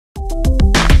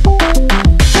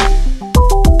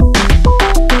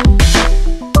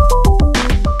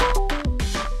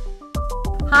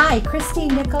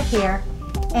Kristine Nickel here,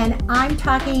 and I'm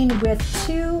talking with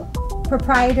two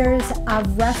proprietors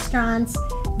of restaurants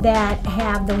that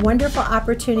have the wonderful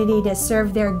opportunity to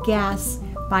serve their guests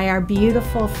by our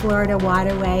beautiful Florida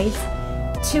waterways.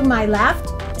 To my left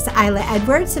is Isla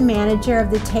Edwards, the manager of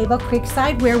the Table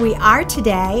Creekside, where we are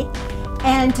today.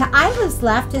 And to Isla's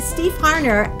left is Steve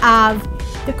Harner of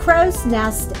the Crow's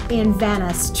Nest in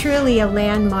Venice, truly a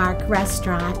landmark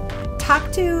restaurant.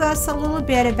 Talk to us a little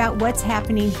bit about what's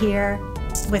happening here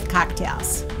with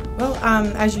cocktails. Well,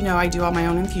 as you know, I do all my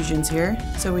own infusions here.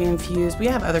 So we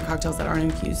have other cocktails that aren't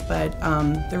infused, but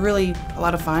they're really a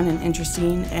lot of fun and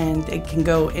interesting, and it can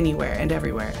go anywhere and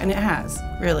everywhere, and it has,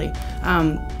 really.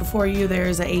 Before you,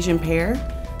 there's an Asian pear.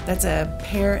 That's a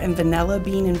pear and vanilla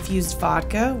bean infused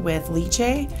vodka with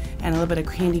lychee and a little bit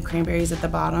of candied cranberries at the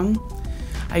bottom.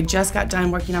 I just got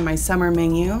done working on my summer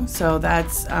menu, so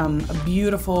that's a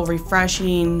beautiful,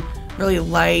 refreshing, really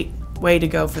light way to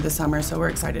go for the summer, so we're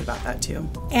excited about that too.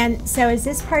 And so is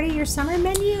this part of your summer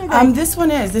menu? This one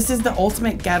is. This is the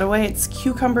ultimate getaway. It's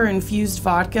cucumber infused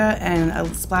vodka and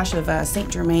a splash of St.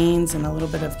 Germain's and a little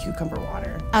bit of cucumber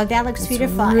water. Oh, that looks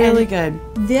beautiful. Really good.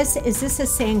 Is this a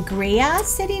sangria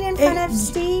sitting in front of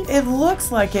Steve? It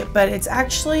looks like it, but it's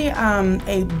actually a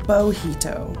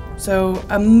mojito. So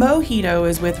a mojito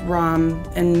is with rum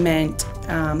and mint,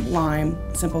 lime,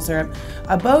 simple syrup.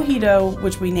 A mojito,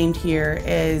 which we named here,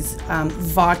 is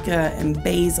vodka and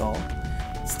basil.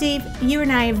 Steve, you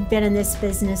and I have been in this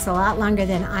business a lot longer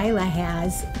than Isla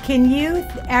has. Can you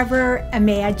ever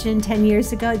imagine 10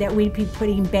 years ago that we'd be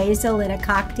putting basil in a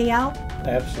cocktail?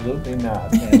 Absolutely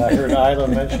not. And I heard Isla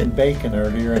mention bacon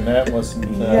earlier, and that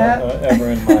wasn't ever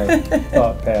in my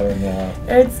thought pattern.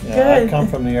 It's good. I come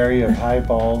from the area of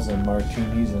highballs and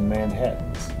martinis and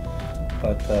Manhattans,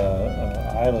 but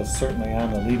Isla's certainly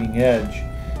on the leading edge,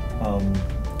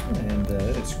 and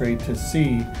it's great to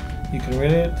see. You can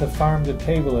relate it to farm to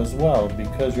table as well,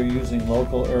 because you're using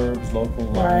local herbs, local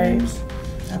limes,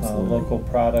 local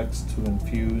products to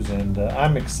infuse, and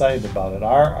I'm excited about it.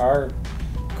 Our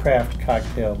craft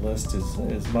cocktail list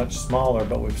is much smaller,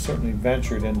 but we've certainly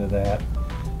ventured into that,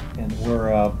 and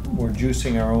we're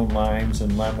juicing our own limes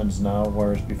and lemons now,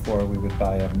 whereas before we would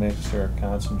buy a mix or a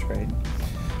concentrate.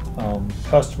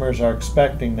 Customers are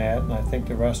expecting that, and I think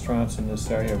the restaurants in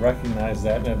this area recognize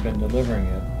that and have been delivering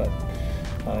it. But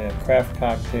craft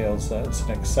cocktails, it's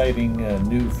an exciting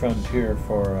new frontier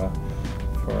for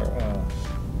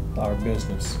our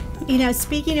business. You know,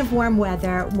 speaking of warm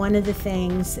weather, one of the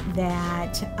things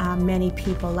that many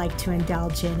people like to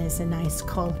indulge in is a nice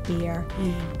cold beer.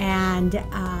 And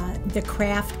the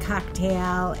craft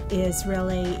cocktail is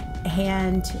really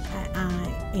hand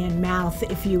in mouth,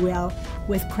 if you will,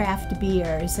 with craft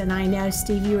beers. And I know,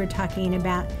 Steve, you were talking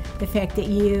about the fact that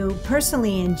you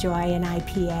personally enjoy an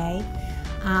IPA.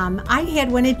 I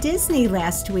had one at Disney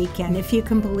last weekend, if you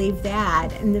can believe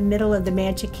that. In the middle of the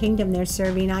Magic Kingdom, they're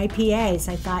serving IPAs.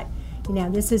 I thought, you know,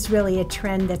 this is really a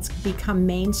trend that's become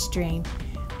mainstream.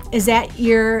 Is that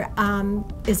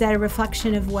a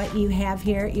reflection of what you have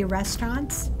here at your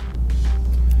restaurants?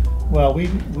 Well, we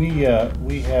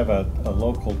have a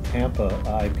local Tampa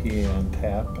IPA on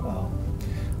tap.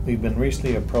 We've been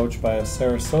recently approached by a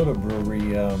Sarasota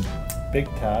brewery, Big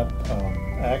Top.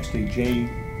 Actually,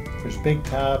 there's Big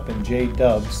Top and J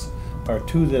Dubs are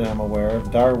two that I'm aware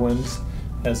of. Darwin's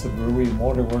has a brewery,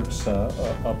 Motorworks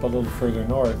up a little further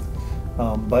north.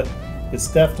 But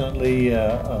it's definitely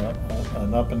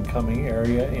an up-and-coming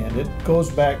area, and it goes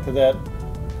back to that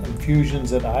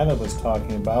infusions that Isla was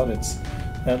talking about. It's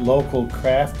that local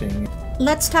crafting.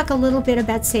 Let's talk a little bit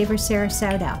about Savor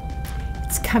Sarasota.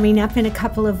 It's coming up in a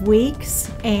couple of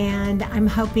weeks, and I'm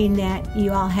hoping that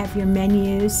you all have your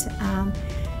menus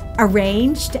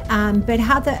arranged. But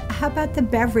how about the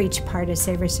beverage part of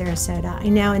Savor Sarasota? I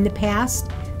know in the past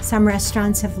some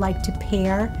restaurants have liked to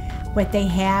pair what they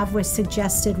have with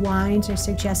suggested wines or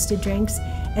suggested drinks.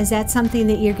 Is that something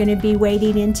that you're going to be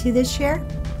wading into this year?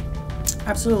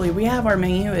 Absolutely. We have our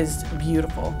menu is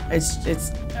beautiful.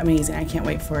 It's amazing. I can't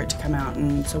wait for it to come out,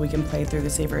 and so we can play through the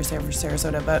Savor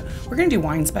Sarasota. But we're going to do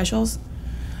wine specials.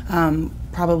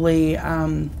 Probably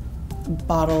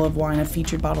bottle of wine, a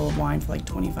featured bottle of wine for like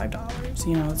 $25.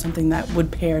 You know, something that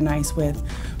would pair nice with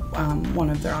one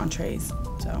of their entrees.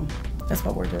 So that's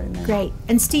what we're doing there. Great.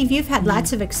 And Steve, you've had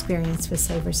lots of experience with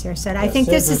Savor Sarasota. I think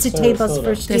this is the table's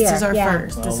first year. This is our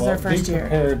first. This is our first year. Be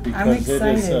prepared, because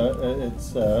I'm excited.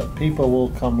 It's people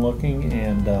will come looking,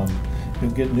 and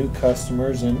you'll get new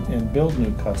customers and build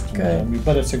new customers. Good.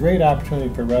 But it's a great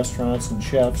opportunity for restaurants and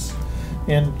chefs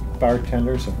and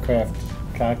bartenders of craft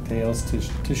cocktails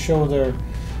to show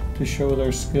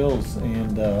their skills,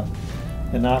 and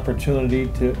an opportunity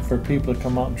for people to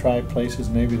come out and try places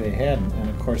maybe they hadn't. And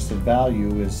of course, the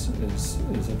value is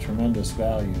a tremendous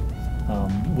value.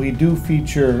 We do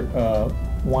feature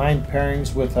wine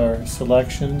pairings with our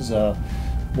selections,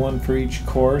 one for each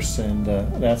course, and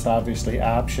that's obviously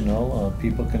optional.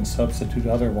 People can substitute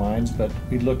other wines, but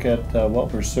we look at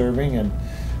what we're serving, and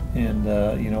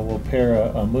you know, we'll pair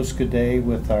a muscadet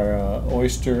with our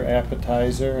oyster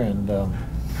appetizer, and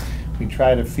we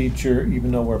try to feature,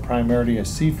 even though we're primarily a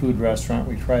seafood restaurant,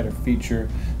 we try to feature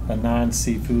a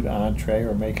non-seafood entree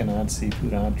or make a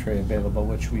non-seafood entree available,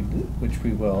 which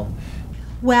we will.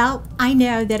 Well, I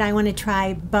know that I want to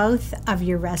try both of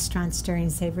your restaurants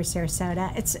during Savor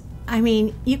Sarasota. I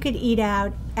mean, you could eat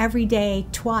out every day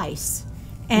twice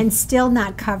and still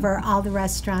not cover all the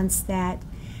restaurants that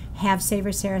have Savor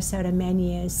Sarasota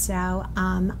menus. So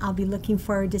I'll be looking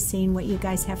forward to seeing what you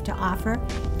guys have to offer.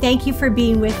 Thank you for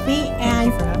being with me.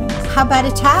 Thank you for having us. How about a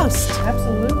toast?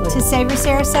 Absolutely. To Savor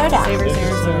Sarasota. Savor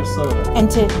Sarasota. Sarasota. And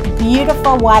to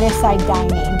beautiful waterside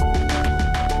dining.